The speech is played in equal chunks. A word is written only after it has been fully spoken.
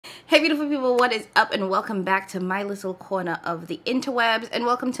Hey beautiful people, what is up and welcome back to my little corner of the interwebs and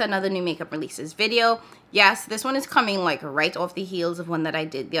welcome to another new makeup releases video. Yes, this one is coming like right off the heels of one that I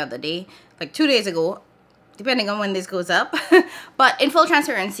did the other day, like 2 days ago, depending on when this goes up. But in full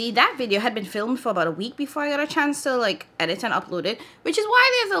transparency, that video had been filmed for about a week before I got a chance to like edit and upload it, which is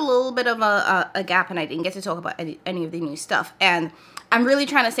why there's a little bit of a gap and I didn't get to talk about any of the new stuff. And I'm really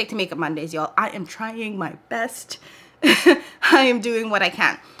trying to stick to Makeup Mondays, y'all. I am trying my best. I am doing what I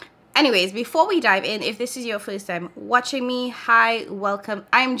can. Anyways, before we dive in, if this is your first time watching me, hi, welcome.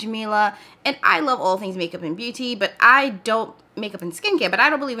 I'm Jamila, and I love all things makeup and beauty, but I don't makeup and skincare, but I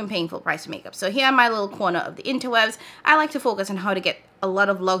don't believe in paying full price for makeup. So here in my little corner of the interwebs, I like to focus on how to get a lot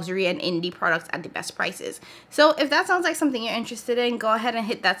of luxury and indie products at the best prices. So if that sounds like something you're interested in, go ahead and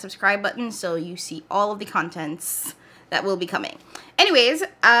hit that subscribe button so you see all of the contents that will be coming. Anyways,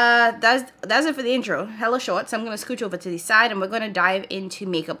 that's it for the intro. Hella short, so I'm going to scooch over to the side and we're going to dive into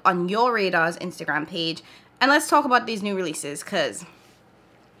Makeup on Your Radar's Instagram page. And let's talk about these new releases, because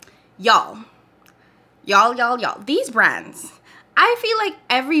y'all, these brands, I feel like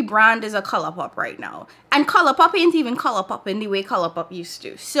every brand is a ColourPop right now. And ColourPop ain't even ColourPop in the way ColourPop used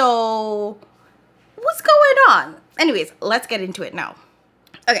to. So, what's going on? Anyways, let's get into it now.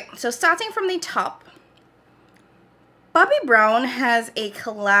 Okay, so starting from the top, Bobbi Brown has a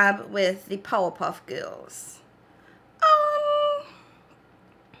collab with the Powerpuff Girls.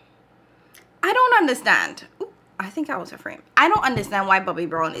 I don't understand. Ooh, I think I was her frame. I don't understand why Bobbi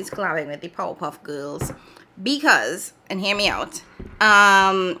Brown is collabing with the Powerpuff Girls because, and hear me out,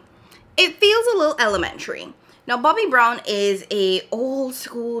 it feels a little elementary. Now, Bobbi Brown is a old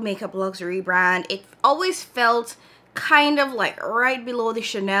school makeup luxury brand. It always felt kind of like right below the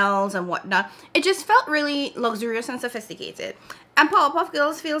Chanels and whatnot. It just felt really luxurious and sophisticated. And Powerpuff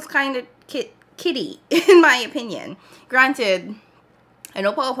Girls feels kind of kiddie, in my opinion. Granted, I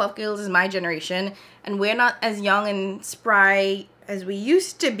know Powerpuff Girls is my generation, and we're not as young and spry as we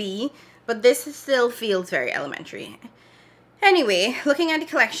used to be, but this still feels very elementary. Anyway, looking at the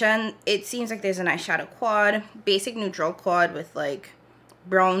collection, it seems like there's a nice shadow quad, basic neutral quad with like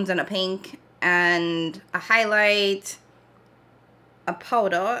browns and a pink, and a highlight, a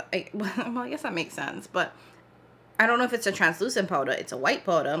powder. Well, I guess that makes sense, but I don't know if it's a translucent powder. It's a white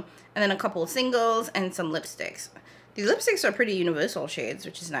powder, and then a couple of singles and some lipsticks. These lipsticks are pretty universal shades,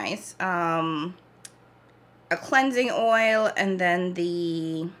 which is nice. A cleansing oil, and then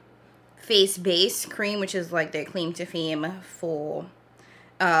the face base cream, which is like their claim to fame for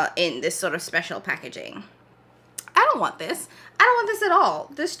in this sort of special packaging. I don't want this. I don't want this at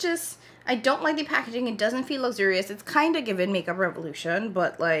all. This just, I don't like the packaging. It doesn't feel luxurious. It's kind of given Makeup Revolution,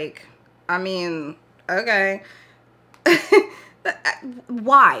 but like, I mean, okay.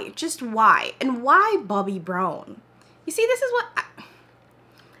 Why? Just why? And why Bobbi Brown? You see, this is what,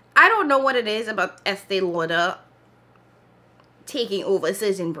 I don't know what it is about Estee Lauder taking over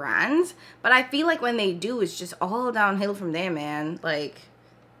certain brands, but I feel like when they do, it's just all downhill from there, man. Like,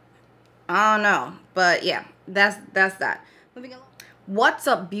 I don't know. But yeah, that's that. Moving along. What's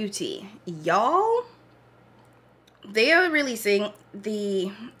Up Beauty, y'all? They are releasing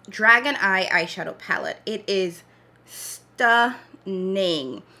the Dragon Eye eyeshadow palette. It is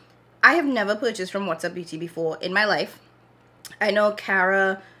stunning. I have never purchased from What's Up Beauty before in my life. I know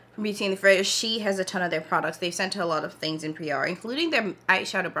Cara from Beauty and the Fray, she has a ton of their products. They've sent her a lot of things in PR, including their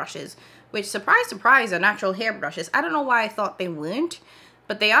eyeshadow brushes, which, surprise, surprise, are natural hair brushes. I don't know why I thought they weren't,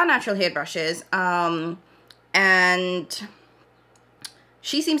 but they are natural hair brushes. And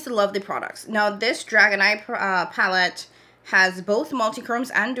she seems to love the products. Now, this Dragon Eye palette has both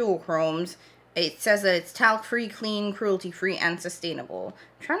multi-chromes and dual-chromes. It says that it's talc-free, clean, cruelty-free, and sustainable.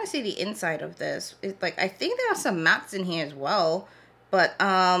 I'm trying to see the inside of this. It's like, I think there are some mattes in here as well. But,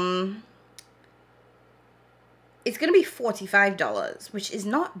 it's going to be $45, which is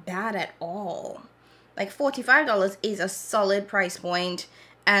not bad at all. Like, $45 is a solid price point.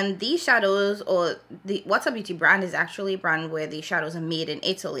 And these shadows, or the What's Up Beauty brand, is actually a brand where the shadows are made in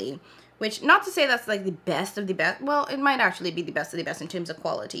Italy. Which, not to say that's like the best of the best. Well, it might actually be the best of the best in terms of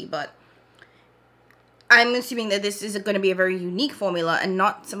quality. But I'm assuming that this is going to be a very unique formula and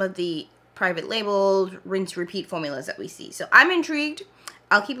not some of the private labeled, rinse, repeat formulas that we see. So I'm intrigued.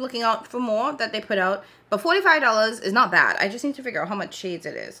 I'll keep looking out for more that they put out. But $45 is not bad. I just need to figure out how much shades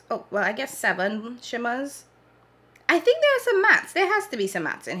it is. Oh, well, I guess 7 shimmers. I think there are some mattes. There has to be some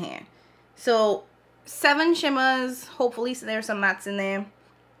mattes in here. So 7 shimmers. Hopefully there's some mattes in there.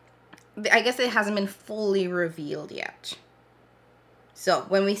 I guess it hasn't been fully revealed yet. So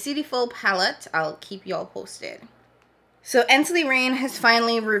when we see the full palette, I'll keep y'all posted. So Ensley Rain has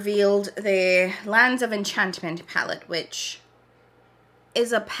finally revealed their Lands of Enchantment palette, which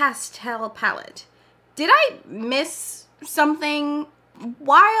is a pastel palette. Did I miss something?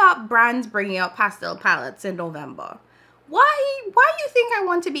 Why are brands bringing out pastel palettes in November? Why do you think I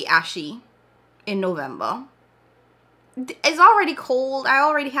want to be ashy in November? It's already cold. I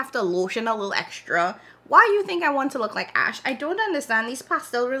already have to lotion a little extra. Why do you think I want to look like ash? I don't understand these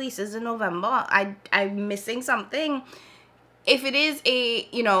pastel releases in November. I'm missing something. If it is a,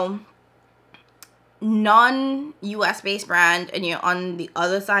 you know, non-US based brand and you're on the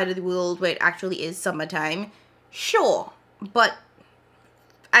other side of the world where it actually is summertime, sure. But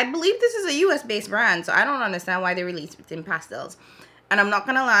I believe this is a US based brand, so I don't understand why they release it in pastels. And I'm not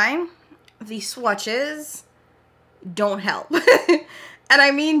gonna lie, the swatches don't help. And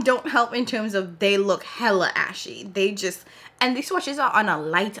I mean don't help in terms of they look hella ashy. They just, and these swatches are on a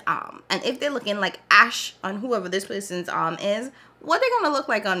light arm. And if they're looking like ash on whoever this person's arm is, what are they gonna look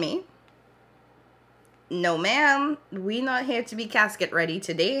like on me? No ma'am, we not here to be casket ready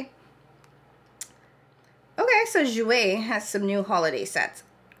today. Okay, so Jouer has some new holiday sets.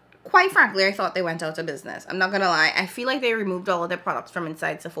 Quite frankly, I thought they went out of business. I'm not gonna lie. I feel like they removed all of their products from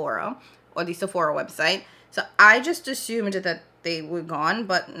inside Sephora or the Sephora website. So I just assumed that they were gone,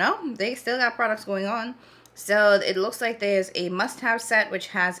 but no, they still got products going on. So it looks like there's a must-have set which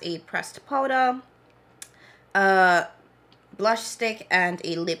has a pressed powder, a blush stick, and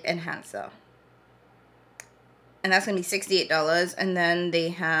a lip enhancer. And that's gonna be $68. And then they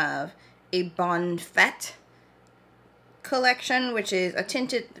have a Bon Fête collection, which is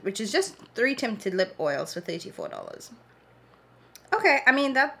just 3 tinted lip oils for $34. Okay, I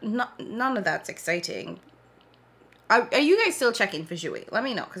mean none of that's exciting. Are you guys still checking for Jouer? Let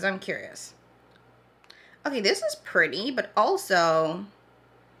me know, because I'm curious. Okay, this is pretty, but also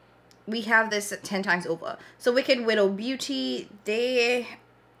we have this 10 times over. So Wicked Widow Beauty, they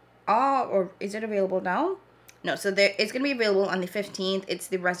are, or is it available now? No, so it's going to be available on the 15th. It's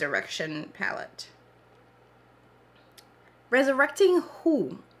the Resurrection palette. Resurrecting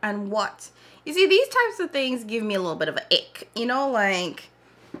who and what? You see, these types of things give me a little bit of an ick. You know, like,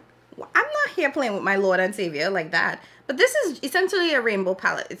 I'm not here playing with my Lord and Savior like that. But this is essentially a rainbow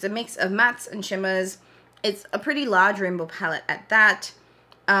palette. It's a mix of mattes and shimmers. It's a pretty large rainbow palette at that.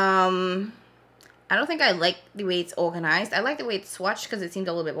 I don't think I like the way it's organized. I like the way it's swatched because it seems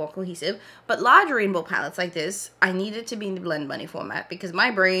a little bit more cohesive. But large rainbow palettes like this, I need it to be in the Blend Bunny format because my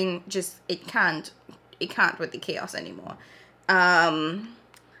brain just, it can't with the chaos anymore.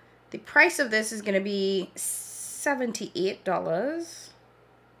 The price of this is going to be $78.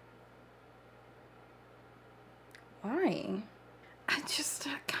 Why? I just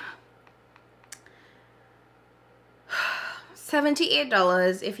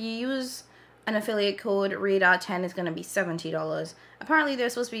 $78. If you use an affiliate code RADAR10, it's going to be $70. Apparently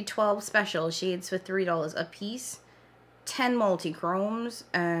there's supposed to be 12 special shades for $3 a piece, 10 multi-chromes,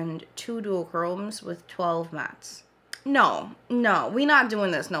 and 2 duochromes with 12 mattes. No, we're not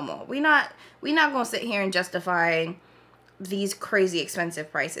doing this no more. We're not going to sit here and justify these crazy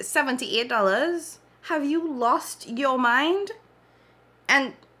expensive prices. $78? Have you lost your mind?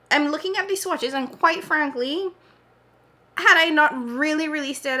 And I'm looking at these swatches, and quite frankly, had I not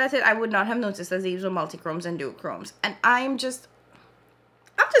really stared at it, I would not have noticed that these were multi-chromes and duochromes. And I'm just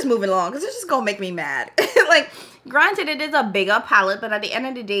moving along because it's just gonna make me mad. Like, granted, it is a bigger palette, but at the end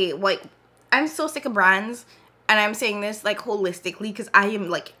of the day, like, I'm so sick of brands, and I'm saying this like holistically because I am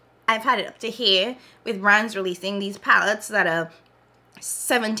like, I've had it up to here with brands releasing these palettes that are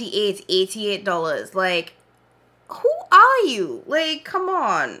 $78, $88. Like, who are you? Like, come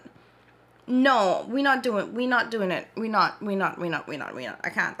on. No, we're not doing it. We're not. I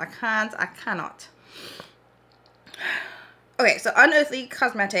cannot. Okay, so Unearthly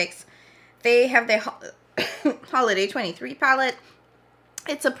Cosmetics, they have their Holiday 23 palette.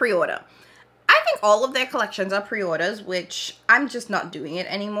 It's a pre-order. I think all of their collections are pre-orders, which I'm just not doing it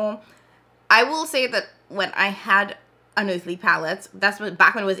anymore. I will say that when I had Unearthly palettes, that's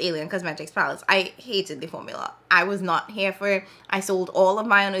back when it was Alien Cosmetics palettes, I hated the formula. I was not here for it. I sold all of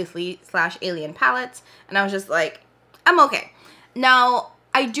my Unearthly / Alien palettes, and I was just like, I'm okay. Now,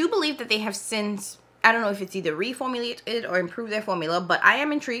 I do believe that they have since, I don't know if it's either reformulated or improved their formula, but I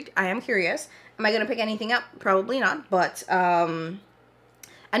am intrigued. I am curious. Am I going to pick anything up? Probably not, but, and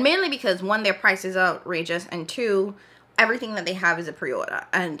mainly because, one, their prices are outrageous, and two, everything that they have is a pre-order,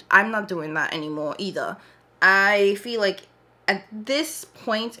 and I'm not doing that anymore either. I feel like at this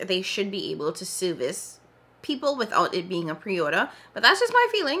point they should be able to service people without it being a pre-order, but that's just my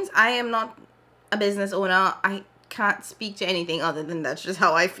feelings. I am not a business owner. I can't speak to anything other than that's just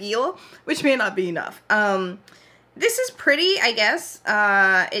how I feel, which may not be enough. This is pretty, I guess.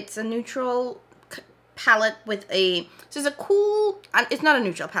 It's a neutral palette with a, so it's a cool, it's not a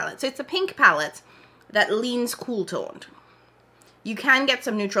neutral palette, so it's a pink palette that leans cool toned. You can get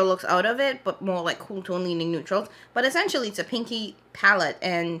some neutral looks out of it, but more like cool tone leaning neutrals. But essentially it's a pinky palette,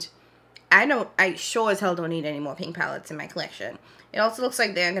 and I sure as hell don't need any more pink palettes in my collection. It also looks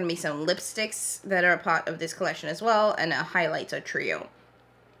like there are going to be some lipsticks that are a part of this collection as well, and a highlighter trio.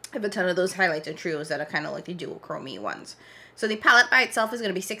 I have a ton of those highlighter trios that are kind of like the duochrome ones. So the palette by itself is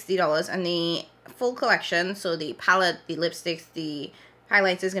going to be $60, and the full collection, so the palette, the lipsticks, the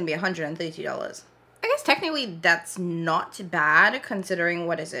highlights, is going to be $130. I guess technically that's not bad, considering,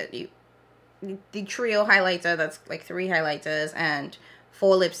 what is it? The trio highlighter, that's like 3 highlighters and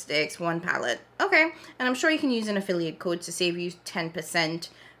 4 lipsticks, 1 palette. Okay, and I'm sure you can use an affiliate code to save you 10%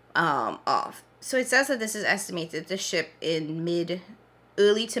 off. So it says that this is estimated to ship in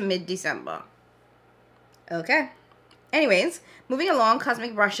early to mid-December. Okay. Anyways, moving along,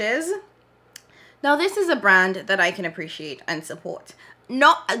 Cosmic Brushes. Now this is a brand that I can appreciate and support.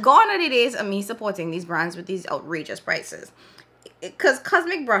 Gone are the days of me supporting these brands with these outrageous prices. Because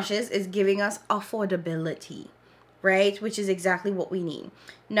Cosmic Brushes is giving us affordability, right? Which is exactly what we need.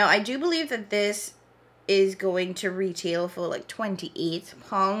 Now, I do believe that this is going to retail for like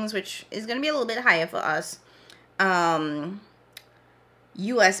 £28, which is going to be a little bit higher for us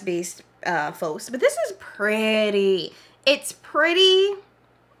US-based folks. But this is pretty. It's pretty,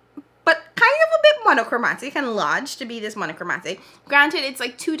 but kind of a bit monochromatic and large to be this monochromatic. Granted, it's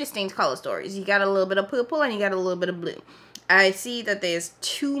like 2 distinct color stories. You got a little bit of purple and you got a little bit of blue. I see that there's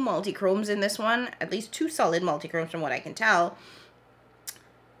 2 multi-chromes in this one, at least 2 solid multi-chromes from what I can tell.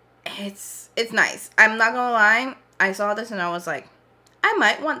 It's nice. I'm not gonna lie, I saw this and I was like, I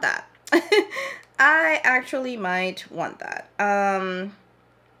might want that. I actually might want that.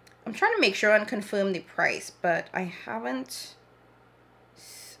 I'm trying to make sure and confirm the price, but I haven't.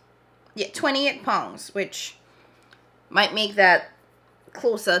 Yeah, £28, which might make that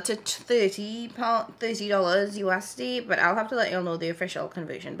closer to $30 USD, but I'll have to let y'all know the official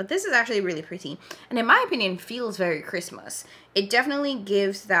conversion. But this is actually really pretty, and in my opinion feels very Christmas. It definitely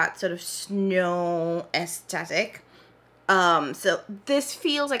gives that sort of snow aesthetic. So this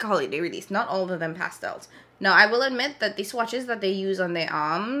feels like a holiday release. Not all of them pastels. Now, I will admit that the swatches that they use on their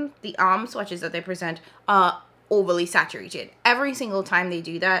arm, the arm swatches that they present, are overly saturated. Every single time they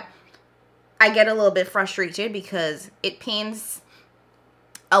do that, I get a little bit frustrated because it paints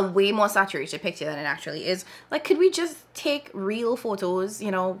a way more saturated picture than it actually is. Like, could we just take real photos,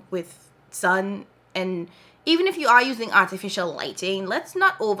 you know, with sun? And even if you are using artificial lighting, let's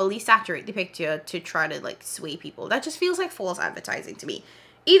not overly saturate the picture to try to, like, sway people. That just feels like false advertising to me.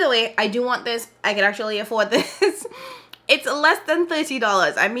 Either way, I do want this. I can actually afford this. It's less than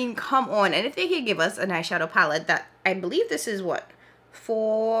 $30. I mean, come on. And if they could give us an eyeshadow palette that, I believe this is what,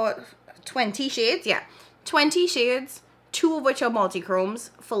 for 20 shades? Yeah, 20 shades, 2 of which are multi-chromes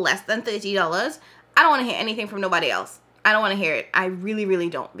for less than $30. I don't want to hear anything from nobody else. I don't want to hear it. I really,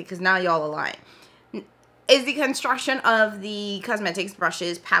 really don't, because now y'all are lying. Is the construction of the cosmetics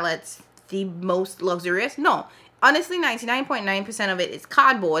brushes palettes the most luxurious? No. Honestly, 99.9% of it is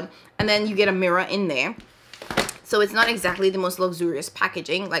cardboard, and then you get a mirror in there. So it's not exactly the most luxurious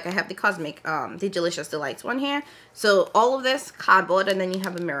packaging. Like, I have the Cosmic, the Delicious Delights one here. So all of this cardboard, and then you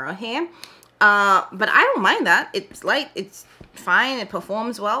have a mirror here. But I don't mind that. It's light, it's fine, it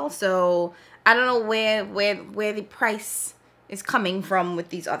performs well. So I don't know where the price is coming from with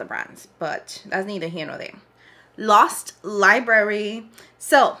these other brands, but that's neither here nor there. Lost Library.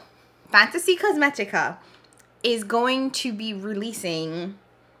 So Fantasy Cosmetica is going to be releasing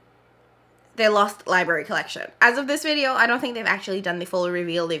their Lost Library collection. As of this video, I don't think they've actually done the full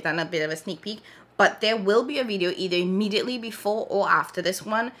reveal. They've done a bit of a sneak peek, but there will be a video either immediately before or after this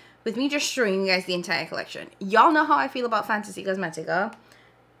one with me just showing you guys the entire collection. Y'all know how I feel about Fantasy Cosmetica.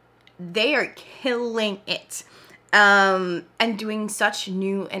 They are killing it. And doing such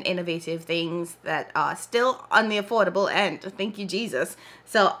new and innovative things that are still on the affordable end. Thank you, Jesus.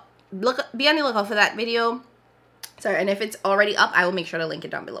 So be on the lookout for that video. Sorry, and if it's already up, I will make sure to link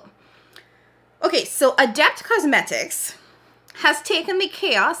it down below. Okay, so Adept Cosmetics has taken the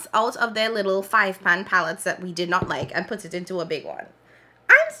chaos out of their little 5-pan palettes that we did not like and put it into a big one.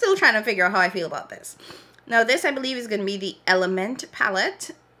 I'm still trying to figure out how I feel about this. Now, this, I believe, is going to be the Element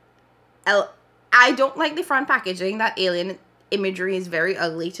palette. I don't like the front packaging. That alien imagery is very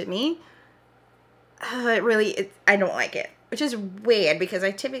ugly to me. I don't like it, which is weird because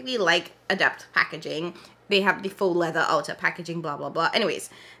I typically like Adept packaging. They have the faux leather outer packaging, blah, blah, blah. Anyways,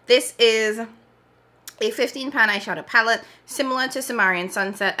 this is a 15-pan eyeshadow palette, similar to Cimmerian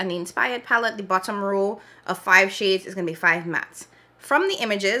Sunset and the Inspired palette. The bottom row of 5 shades is going to be 5 mattes. From the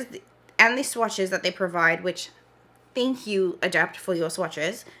images, and the swatches that they provide, which thank you, Adept, for your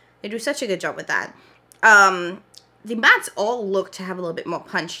swatches. They do such a good job with that. The mattes all look to have a little bit more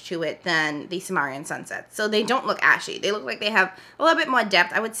punch to it than the Cimmerian Sunset. So they don't look ashy. They look like they have a little bit more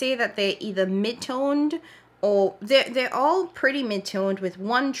depth. I would say that they're either mid-toned or they're all pretty mid-toned with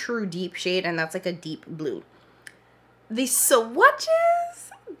one true deep shade, and that's like a deep blue. The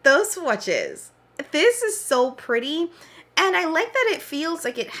swatches, those swatches, this is so pretty. And I like that it feels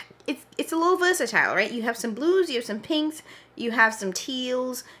like it's a little versatile, right? You have some blues, you have some pinks, you have some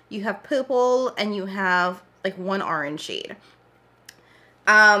teals, you have purple, and you have like one orange shade.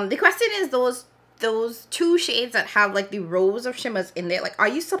 The question is those two shades that have like the rows of shimmers in there, like, are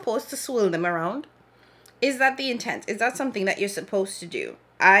you supposed to swirl them around? Is that the intent? Is that something that you're supposed to do?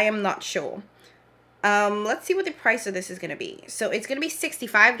 I am not sure. Let's see what the price of this is going to be. So it's going to be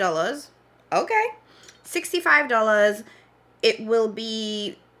 $65. Okay. $65. It will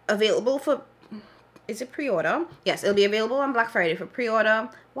be available for, is it pre-order? Yes, it'll be available on Black Friday for pre-order.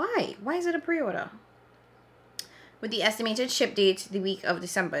 Why? Why is it a pre-order? With the estimated ship date the week of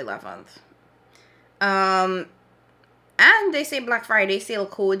December 11th. And they say Black Friday sale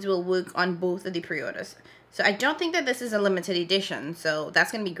codes will work on both of the pre-orders. So I don't think that this is a limited edition, so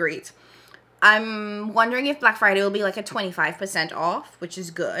that's going to be great. I'm wondering if Black Friday will be like a 25% off, which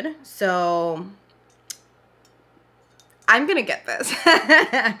is good. So I'm going to get this.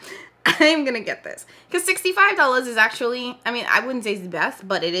 I'm going to get this. Because $65 is actually, I mean, I wouldn't say it's the best,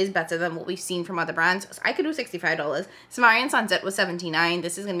 but it is better than what we've seen from other brands. So I could do $65. Cimmerian Sunset was $79.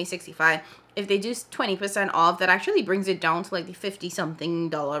 This is going to be $65. If they do 20% off, that actually brings it down to like the $50-something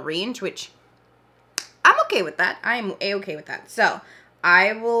range, which I'm okay with that. I'm okay with that. So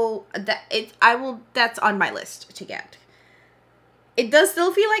that's on my list to get. It does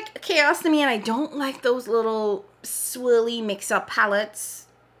still feel like chaos to me, and I don't like those little swirly mix-up palettes.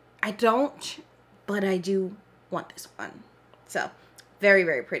 I don't, but I do want this one. So, very,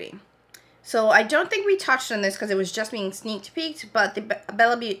 very pretty. So, I don't think we touched on this because it was just being sneak peeked, but the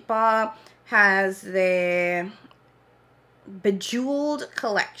Bella Beauty Bar has their Bejeweled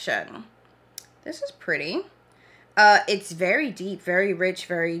collection. This is pretty. It's very deep, very rich,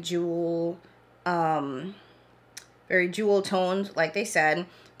 very jewel toned, like they said.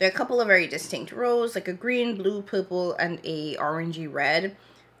 There are a couple of very distinct rows, like a green, blue, purple, and a orangey red.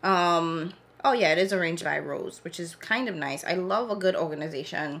 Oh yeah, it is arranged by rows, which is kind of nice. I love a good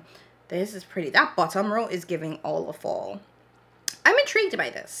organization. This is pretty. That bottom row is giving all of fall. I'm intrigued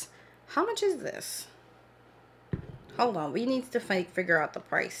by this. How much is this? Hold on, we need to figure out the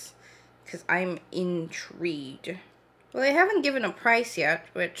price, because I'm intrigued. Well, they haven't given a price yet,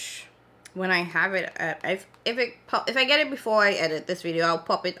 which when I have it, if I get it before I edit this video, I'll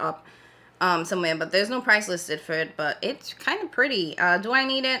pop it up somewhere. But there's no price listed for it, but it's kind of pretty. Do I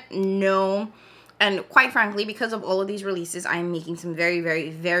need it? No. And quite frankly, because of all of these releases, I'm making some very, very,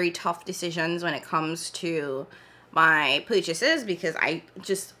 very tough decisions when it comes to my purchases, because I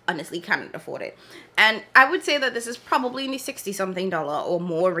just honestly can't afford it. And I would say that this is probably in the $60-something or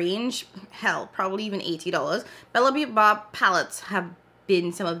more range. Hell, probably even $80. Bella Beauty Bar palettes have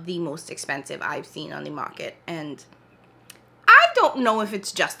been some of the most expensive I've seen on the market, and I don't know if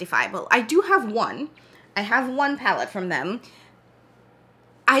it's justifiable. I do have one. I have one palette from them.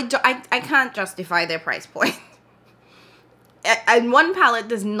 I can't justify their price point. And one palette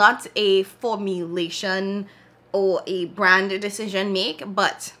is not a formulation or a brand decision make,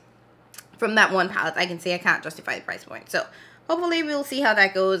 but from that one palette, I can say I can't justify the price point. So hopefully we'll see how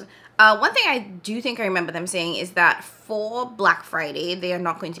that goes. One thing I do think I remember them saying is that for Black Friday, they are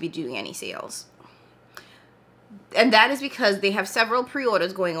not going to be doing any sales. And that is because they have several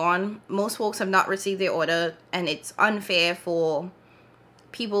pre-orders going on. Most folks have not received their order, and it's unfair for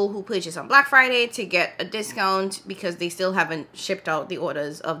people who purchase on Black Friday to get a discount because they still haven't shipped out the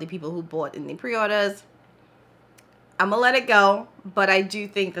orders of the people who bought in the pre-orders. I'm gonna let it go, but I do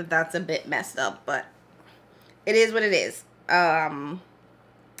think that that's a bit messed up, but it is what it is.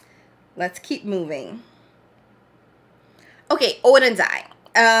 Let's keep moving. Okay, Oden's Eye.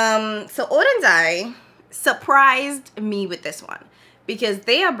 So Oden's Eye surprised me with this one because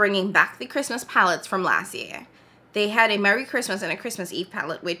they are bringing back the Christmas palettes from last year. They had a Merry Christmas and a Christmas Eve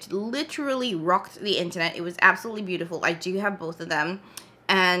palette, which literally rocked the internet. It was absolutely beautiful. I do have both of them,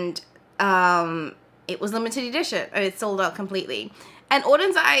 and it was limited edition, and it sold out completely. And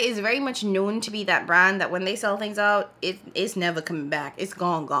Oden's Eye is very much known to be that brand that when they sell things out, it's never coming back. It's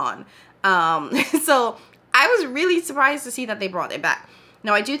gone. So I was really surprised to see that they brought it back.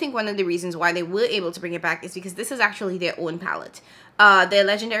 Now, I do think one of the reasons why they were able to bring it back is because this is actually their own palette. Their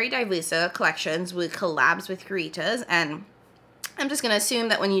Legendary Diversa collections were collabs with creators, and I'm just going to assume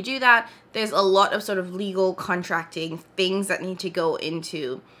that when you do that, there's a lot of sort of legal contracting things that need to go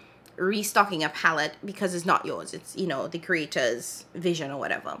into restocking a palette because it's not yours. It's, you know, the creator's vision or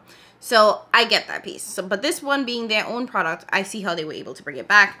whatever. So I get that piece. So, but this one being their own product, I see how they were able to bring it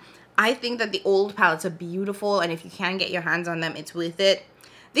back. I think that the old palettes are beautiful, and if you can get your hands on them, it's worth it.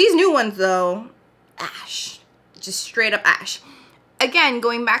 These new ones, though, ash. Just straight up ash. Again,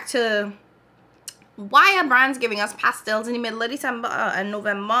 going back to why are brands giving us pastels in the middle of December and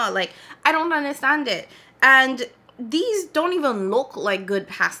November? Like, I don't understand it. And these don't even look like good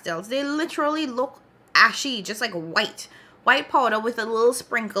pastels. They literally look ashy, just like white. White powder with a little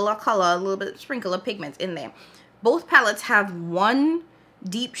sprinkle of color, a little bit sprinkle of pigments in there. Both palettes have one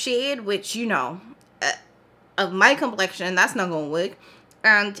deep shade, which, you know, of my complexion, that's not going to work.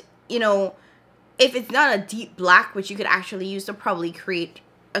 And, you know, if it's not a deep black, which you could actually use to probably create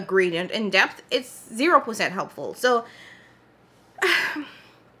a gradient in depth, it's 0% helpful. So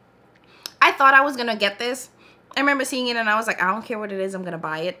I thought I was gonna get this. I remember seeing it and I was like, I don't care what it is, I'm gonna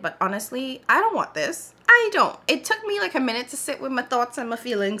buy it. But honestly, I don't want this. I don't. It took me like a minute to sit with my thoughts and my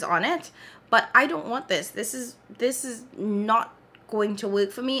feelings on it, but I don't want this. This is not going to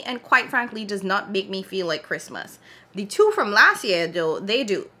work for me, and quite frankly does not make me feel like Christmas. The two from last year, though, they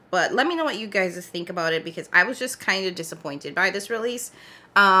do. But let me know what you guys think about it, because I was just kind of disappointed by this release.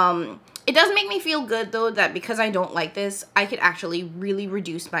 It does make me feel good, though, that because I don't like this, I could actually really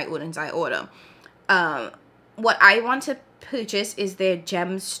reduce my Odin's Eye order. What I want to purchase is their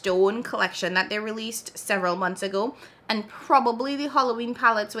Gemstone collection that they released several months ago, and probably the Halloween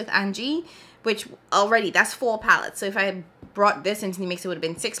palettes with Angie, which already, that's 4 palettes. So if I brought this into the mix, it would have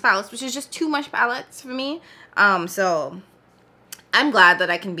been 6 palettes, which is just too much palettes for me. So I'm glad that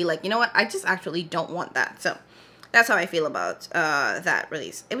I can be like, you know what, I just actually don't want that. So that's how I feel about that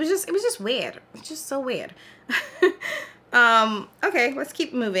release. It was just weird. It's just so weird. Okay, let's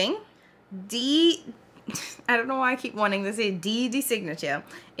keep moving. I don't know why I keep wanting to say D Signature.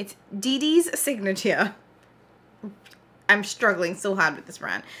 It's DD's Signature. I'm struggling so hard with this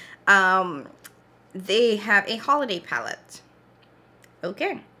brand. They have a holiday palette.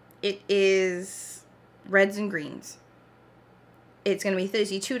 Okay. It is reds and greens. It's going to be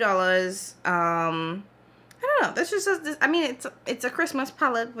 $32. I don't know. That's just, I mean, it's a Christmas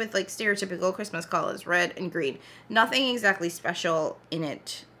palette with like stereotypical Christmas colors, red and green. Nothing exactly special in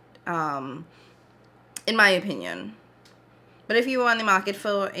it, in my opinion. But if you are on the market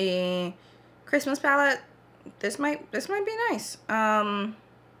for a Christmas palette, this might be nice.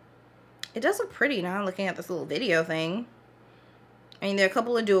 It does look pretty now, looking at this little video thing. I mean, there are a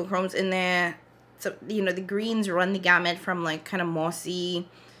couple of dual chromes in there. So, you know, the greens run the gamut from like kind of mossy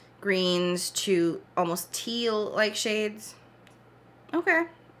greens to almost teal-like shades. Okay,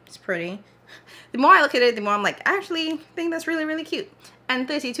 it's pretty. The more I look at it, the more I'm like, actually, I think that's really, really cute. And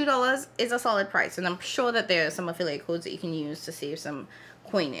 $32 is a solid price. And I'm sure that there are some affiliate codes that you can use to save some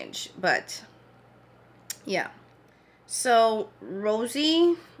coinage. But, yeah. So,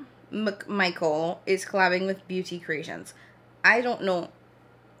 Rosie McMichael is collabing with Beauty Creations. I don't know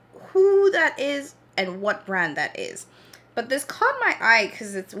who that is and what brand that is. But this caught my eye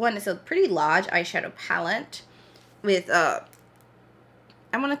because it's a pretty large eyeshadow palette with, I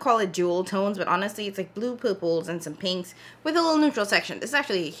want to call it jewel tones, but honestly it's like blue, purples, and some pinks with a little neutral section. This is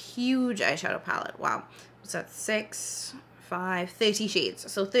actually a huge eyeshadow palette. Wow. What's that? 6, 5, 30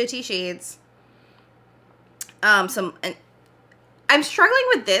 shades. So 30 shades. I'm struggling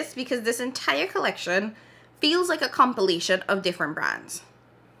with this because this entire collection feels like a compilation of different brands.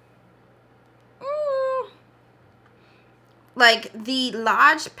 Like, the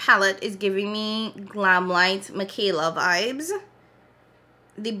large palette is giving me Glamlight Michaela vibes.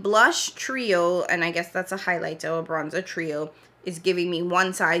 The blush trio, and I guess that's a highlighter or bronzer trio, is giving me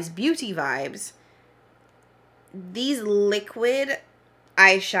One Size Beauty vibes. These liquid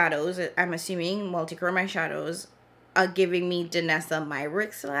eyeshadows, I'm assuming multi-chrome eyeshadows, are giving me Danessa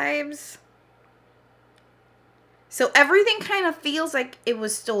Myricks vibes. So everything kind of feels like it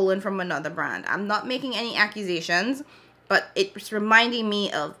was stolen from another brand. I'm not making any accusations, but it's reminding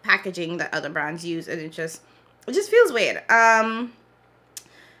me of packaging that other brands use, and it just feels weird. The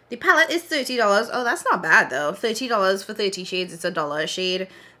palette is $30. Oh, that's not bad though. $30 for 30 shades. It's $1 a shade.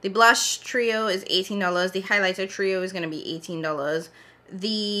 The blush trio is $18. The highlighter trio is going to be $18.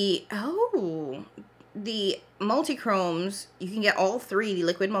 The multi-chromes, you can get all 3, the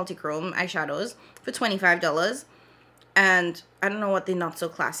liquid multi-chrome eyeshadows, for $25. And I don't know what the Not So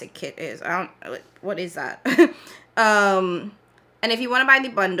Classic kit is. What is that? And if you want to buy the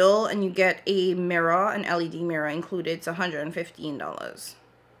bundle and you get a mirror, an LED mirror included, it's $115.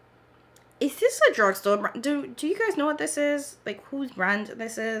 Is this a drugstore brand? Do you guys know what this is? Like, whose brand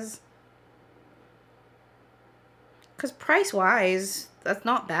this is? Because price-wise, that's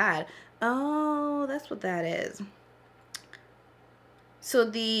not bad. Oh, that's what that is. So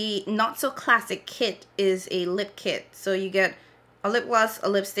the Not So Classic kit is a lip kit. So you get a lip gloss, a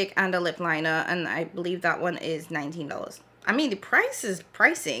lipstick, and a lip liner. And I believe that one is $19. I mean, the price is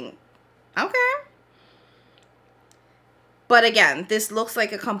pricing. Okay. But again, this looks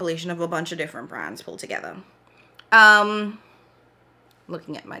like a compilation of a bunch of different brands pulled together.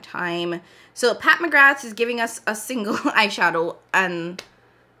 Looking at my time. So Pat McGrath is giving us a single eyeshadow and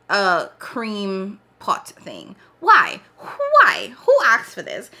a cream pot thing. Why? Why? Who asked for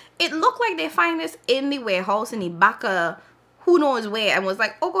this? It looked like they find this in the warehouse in the back of who knows where and was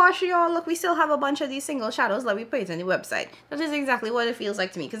like, oh gosh, y'all, look, we still have a bunch of these single shadows. Let me put it on the website. That is exactly what it feels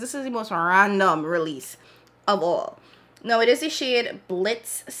like to me because this is the most random release of all. No, it is the shade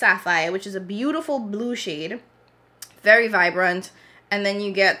Blitz Sapphire, which is a beautiful blue shade. Very vibrant. And then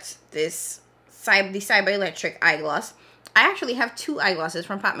you get this the Cyber Electric eyegloss. I actually have 2 eyeglasses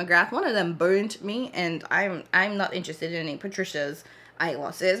from Pat McGrath. One of them burnt me, and I'm not interested in any Patricia's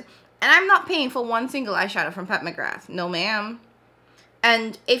eyeglasses. And I'm not paying for one single eyeshadow from Pat McGrath. No, ma'am.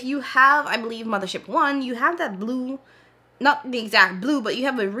 And if you have, I believe, Mothership 1, you have that blue, not the exact blue, but you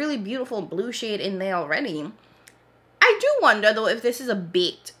have a really beautiful blue shade in there already. I do wonder, though, if this is a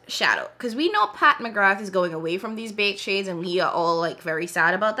baked shadow. Because we know Pat McGrath is going away from these baked shades, and we are all, like, very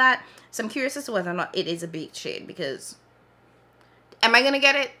sad about that. So I'm curious as to whether or not it is a baked shade, because... Am I going to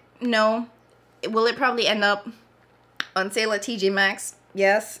get it? No. Will it probably end up on sale at TJ Maxx?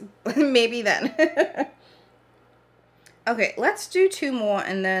 Yes. Maybe then. Okay, let's do 2 more,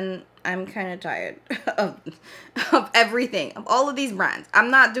 and then I'm kind of tired of everything. Of all of these brands.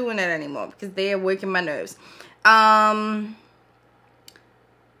 I'm not doing it anymore, because they are working my nerves. Oh,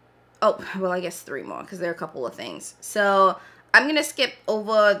 well, I guess 3 more because there are a couple of things. So I'm going to skip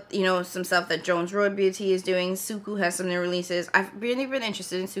over, you know, some stuff that Jones Road Beauty is doing. Suku has some new releases. I've really been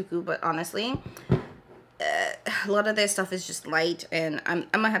interested in Suku, but honestly, a lot of their stuff is just light, and I'm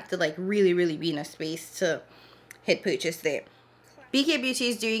going to have to, like, really be in a space to hit purchase there. BK Beauty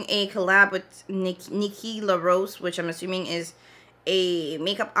is doing a collab with Nikki LaRose, which I'm assuming is a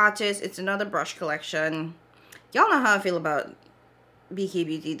makeup artist. It's another brush collection. Y'all know how I feel about BK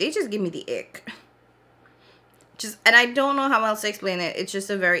Beauty. They just give me the ick. And I don't know how else to explain it. It's just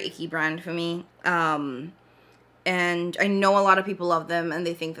a very icky brand for me. And I know a lot of people love them and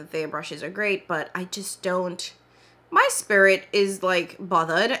they think that their brushes are great, but I just don't. My spirit is, like,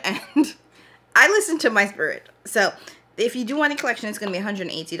 bothered, and I listen to my spirit. So if you do want the collection, it's going to be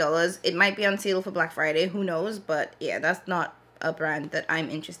 $180. It might be on sale for Black Friday. Who knows? But yeah, that's not a brand that I'm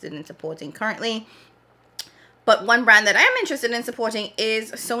interested in supporting currently. But one brand that I am interested in supporting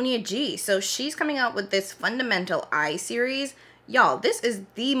is Sonia G. So she's coming out with this Fundamental Eye series. Y'all, this is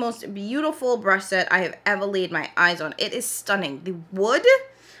the most beautiful brush set I have ever laid my eyes on. It is stunning. The wood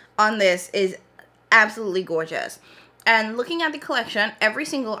on this is absolutely gorgeous. And looking at the collection, every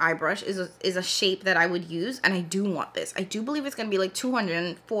single eye brush is a shape that I would use. And I do want this. I do believe it's going to be like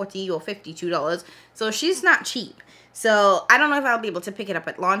 $240 or $52. So she's not cheap. So I don't know if I'll be able to pick it up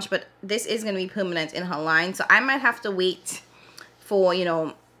at launch, but this is going to be permanent in her line. So I might have to wait for, you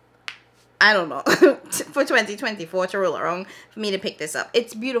know, I don't know, for 2024 to roll around for me to pick this up.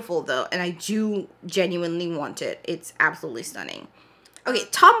 It's beautiful though, and I do genuinely want it. It's absolutely stunning. Okay,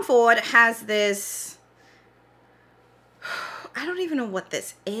 Tom Ford has this, I don't even know what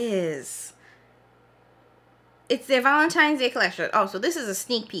this is. It's their Valentine's Day collection. Oh, so this is a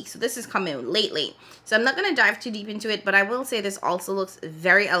sneak peek. So this is coming lately. So I'm not going to dive too deep into it, but I will say this also looks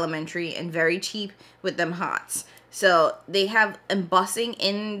very elementary and very cheap with them hearts. So they have embossing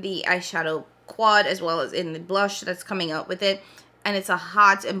in the eyeshadow quad as well as in the blush that's coming out with it. And it's a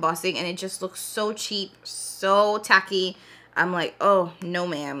heart embossing, and it just looks so cheap, so tacky. I'm like, oh, no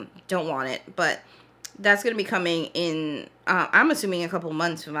ma'am, don't want it. But that's going to be coming in, I'm assuming a couple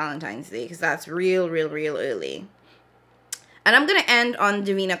months for Valentine's Day, because that's real early. And I'm going to end on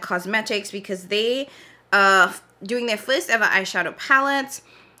Divina Cosmetics, because they doing their first ever eyeshadow palette.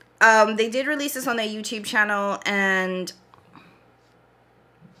 They did release this on their YouTube channel, and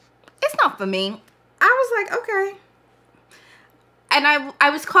it's not for me. I was like, okay. And I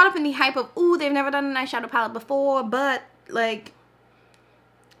was caught up in the hype of, ooh, they've never done an eyeshadow palette before, but, like,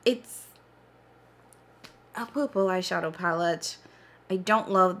 it's a purple eyeshadow palette. I don't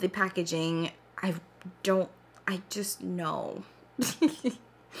love the packaging. I just know.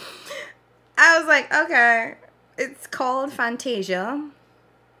 I was like, okay, it's called Fantasia.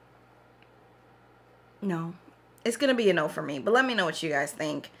 No, it's gonna be a no for me, but let me know what you guys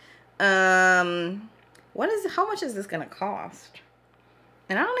think. How much is this gonna cost?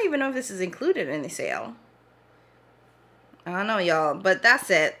 And I don't even know if this is included in the sale. I don't know, y'all, but that's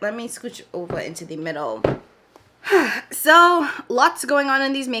it. Let me scooch over into the middle. So, lots going on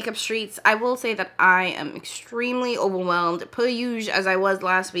in these makeup streets. I will say that I am extremely overwhelmed, per usual, as I was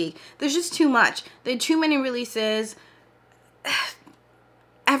last week. There's just too much. There are too many releases.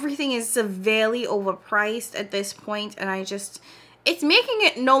 Everything is severely overpriced at this point, and it's making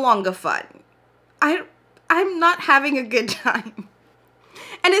it no longer fun. I'm not having a good time.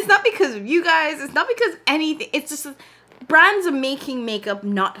 And it's not because of you guys. It's not because anything. It's just brands are making makeup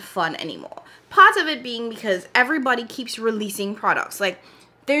not fun anymore. Part of it being because everybody keeps releasing products. Like,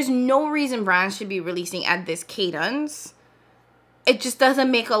 there's no reason brands should be releasing at this cadence. It just doesn't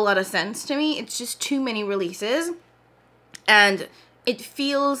make a lot of sense to me. It's just too many releases. And it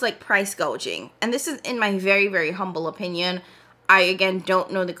feels like price gouging. And this is in my very, very humble opinion. I, again,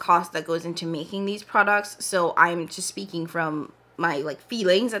 don't know the cost that goes into making these products. So I'm just speaking from my, like,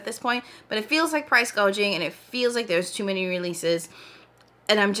 feelings at this point. But it feels like price gouging. And it feels like there's too many releases.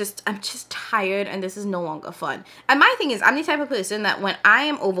 And I'm just tired, and this is no longer fun. And my thing is, I'm the type of person that when I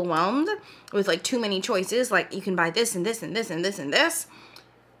am overwhelmed with, like, too many choices, like, you can buy this and this and this and this and this,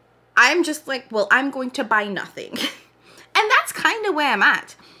 I'm just like, well, I'm going to buy nothing. And that's kind of where I'm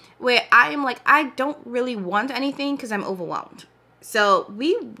at, where I am like, I don't really want anything because I'm overwhelmed. So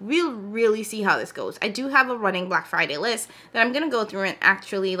we'll really see how this goes. I do have a running Black Friday list that I'm going to go through and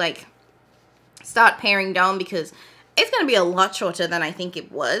actually, like, start paring down, because it's going to be a lot shorter than I think it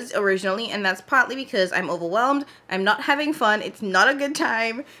was originally, and that's partly because I'm overwhelmed, I'm not having fun, it's not a good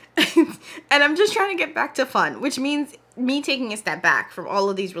time, and I'm just trying to get back to fun, which means me taking a step back from all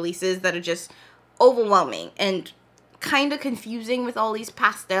of these releases that are just overwhelming and kind of confusing with all these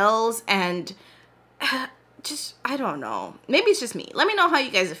pastels, and just, I don't know. Maybe it's just me. Let me know how you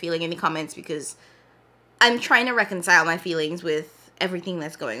guys are feeling in the comments, because I'm trying to reconcile my feelings with everything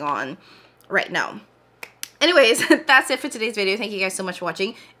that's going on right now. Anyways, that's it for today's video. Thank you guys so much for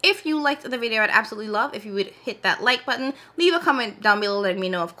watching. If you liked the video, I'd absolutely love if you would hit that like button. Leave a comment down below letting me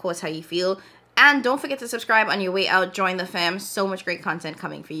know, of course, how you feel. And don't forget to subscribe on your way out. Join the fam. So much great content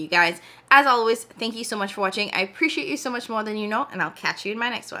coming for you guys. As always, thank you so much for watching. I appreciate you so much more than you know, and I'll catch you in my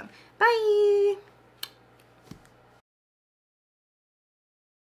next one. Bye!